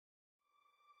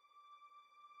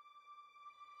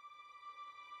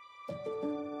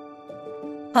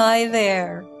Hi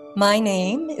there. My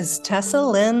name is Tessa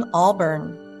Lynn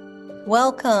Alburn.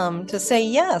 Welcome to Say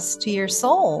Yes to Your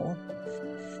Soul.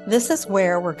 This is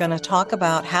where we're going to talk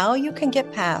about how you can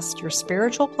get past your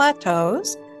spiritual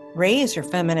plateaus, raise your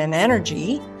feminine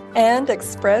energy, and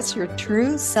express your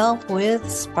true self with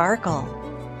sparkle.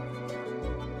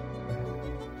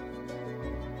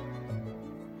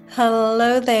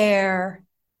 Hello there.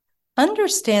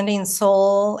 Understanding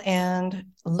soul and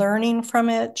learning from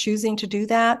it, choosing to do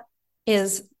that,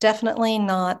 is definitely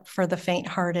not for the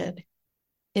faint-hearted.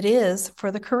 It is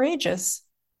for the courageous.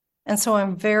 And so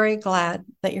I'm very glad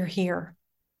that you're here.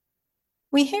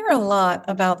 We hear a lot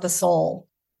about the soul.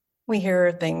 We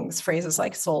hear phrases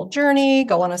like soul journey,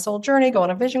 go on a soul journey, go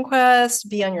on a vision quest,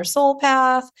 be on your soul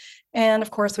path. And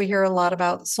of course, we hear a lot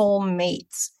about soul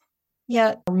mates.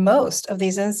 Yet, for most of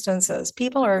these instances,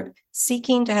 people are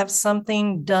seeking to have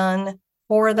something done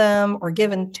for them or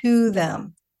given to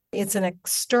them. It's an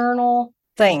external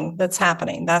thing that's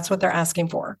happening. That's what they're asking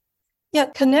for.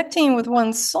 Yet, connecting with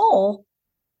one's soul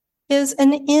is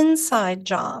an inside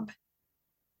job.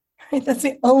 Right? That's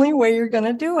the only way you're going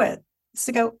to do it, is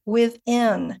to go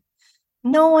within.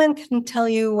 No one can tell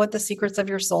you what the secrets of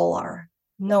your soul are.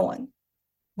 No one.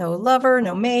 No lover,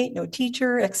 no mate, no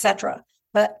teacher, etc.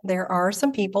 But there are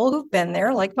some people who've been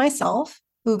there, like myself,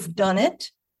 who've done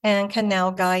it and can now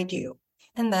guide you.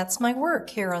 And that's my work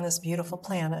here on this beautiful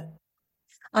planet.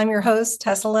 I'm your host,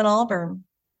 Tessa Lynn Alburn.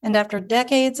 And after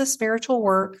decades of spiritual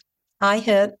work, I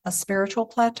hit a spiritual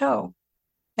plateau.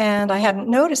 And I hadn't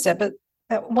noticed it, but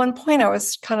at one point I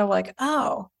was kind of like,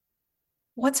 oh,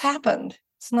 what's happened?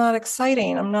 It's not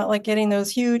exciting. I'm not like getting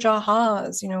those huge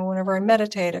ahas, whenever I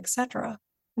meditate, etc.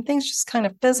 And things just kind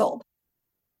of fizzled.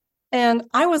 And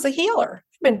I was a healer.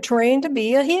 I've been trained to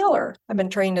be a healer. I've been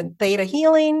trained in theta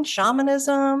healing,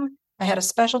 shamanism. I had a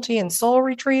specialty in soul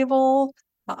retrieval.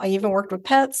 I even worked with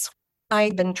pets.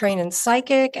 I've been trained in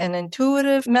psychic and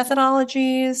intuitive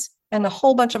methodologies and a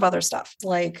whole bunch of other stuff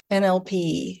like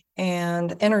NLP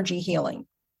and energy healing.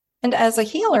 And as a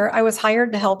healer, I was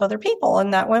hired to help other people,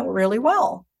 and that went really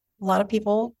well. A lot of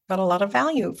people got a lot of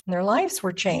value, and their lives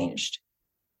were changed.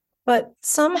 But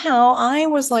somehow I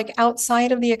was like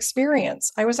outside of the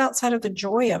experience. I was outside of the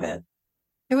joy of it.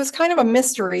 It was kind of a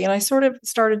mystery. And I sort of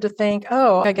started to think,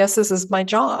 oh, I guess this is my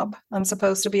job. I'm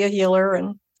supposed to be a healer,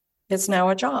 and it's now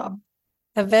a job.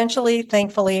 Eventually,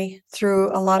 thankfully,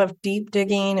 through a lot of deep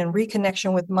digging and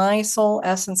reconnection with my soul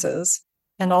essences,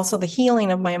 and also the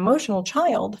healing of my emotional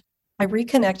child, I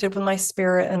reconnected with my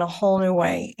spirit in a whole new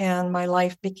way. And my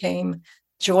life became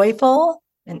joyful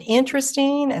and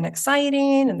interesting and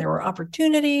exciting, and there were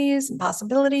opportunities and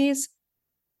possibilities.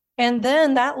 And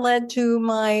then that led to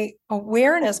my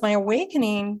awareness, my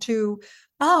awakening to,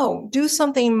 do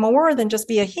something more than just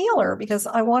be a healer, because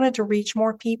I wanted to reach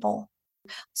more people.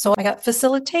 So I got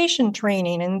facilitation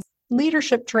training and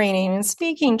leadership training and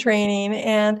speaking training,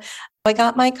 and I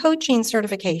got my coaching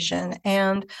certification.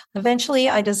 And eventually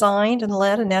I designed and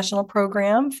led a national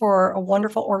program for a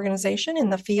wonderful organization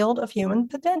in the field of human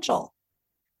potential.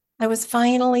 I was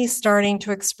finally starting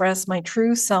to express my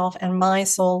true self and my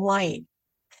soul light.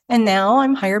 And now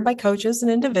I'm hired by coaches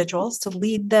and individuals to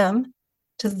lead them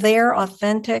to their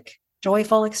authentic,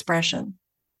 joyful expression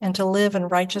and to live in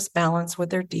righteous balance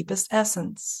with their deepest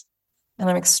essence. And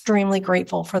I'm extremely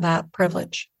grateful for that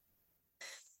privilege.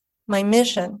 My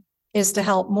mission is to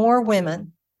help more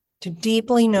women to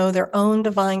deeply know their own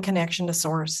divine connection to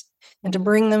Source and to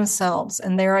bring themselves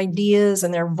and their ideas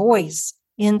and their voice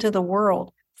into the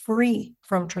world free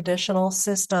from traditional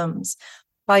systems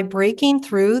by breaking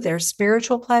through their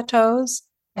spiritual plateaus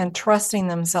and trusting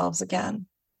themselves again.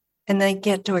 And they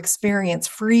get to experience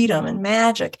freedom and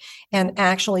magic and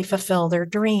actually fulfill their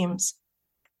dreams.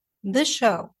 This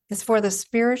show is for the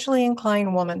spiritually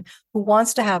inclined woman who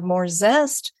wants to have more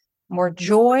zest, more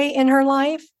joy in her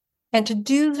life, and to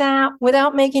do that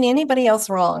without making anybody else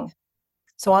wrong.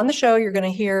 So on the show, you're going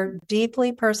to hear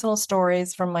deeply personal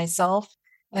stories from myself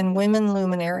and women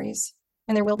luminaries.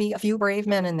 And there will be a few brave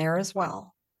men in there as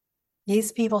well.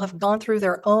 These people have gone through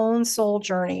their own soul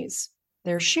journeys,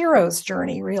 their Shiro's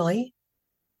journey, really,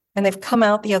 and they've come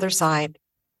out the other side.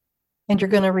 And you're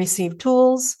going to receive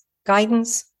tools,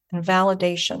 guidance, and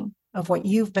validation of what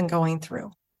you've been going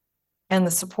through and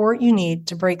the support you need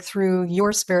to break through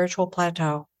your spiritual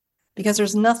plateau, because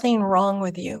there's nothing wrong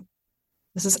with you.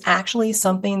 This is actually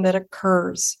something that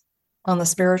occurs on the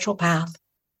spiritual path.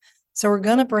 So we're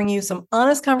going to bring you some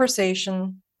honest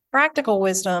conversation, practical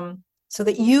wisdom, so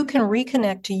that you can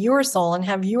reconnect to your soul and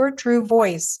have your true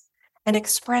voice and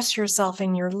express yourself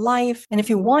in your life, and if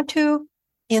you want to,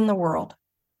 in the world.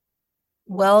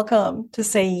 Welcome to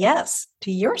say yes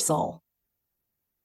to your soul.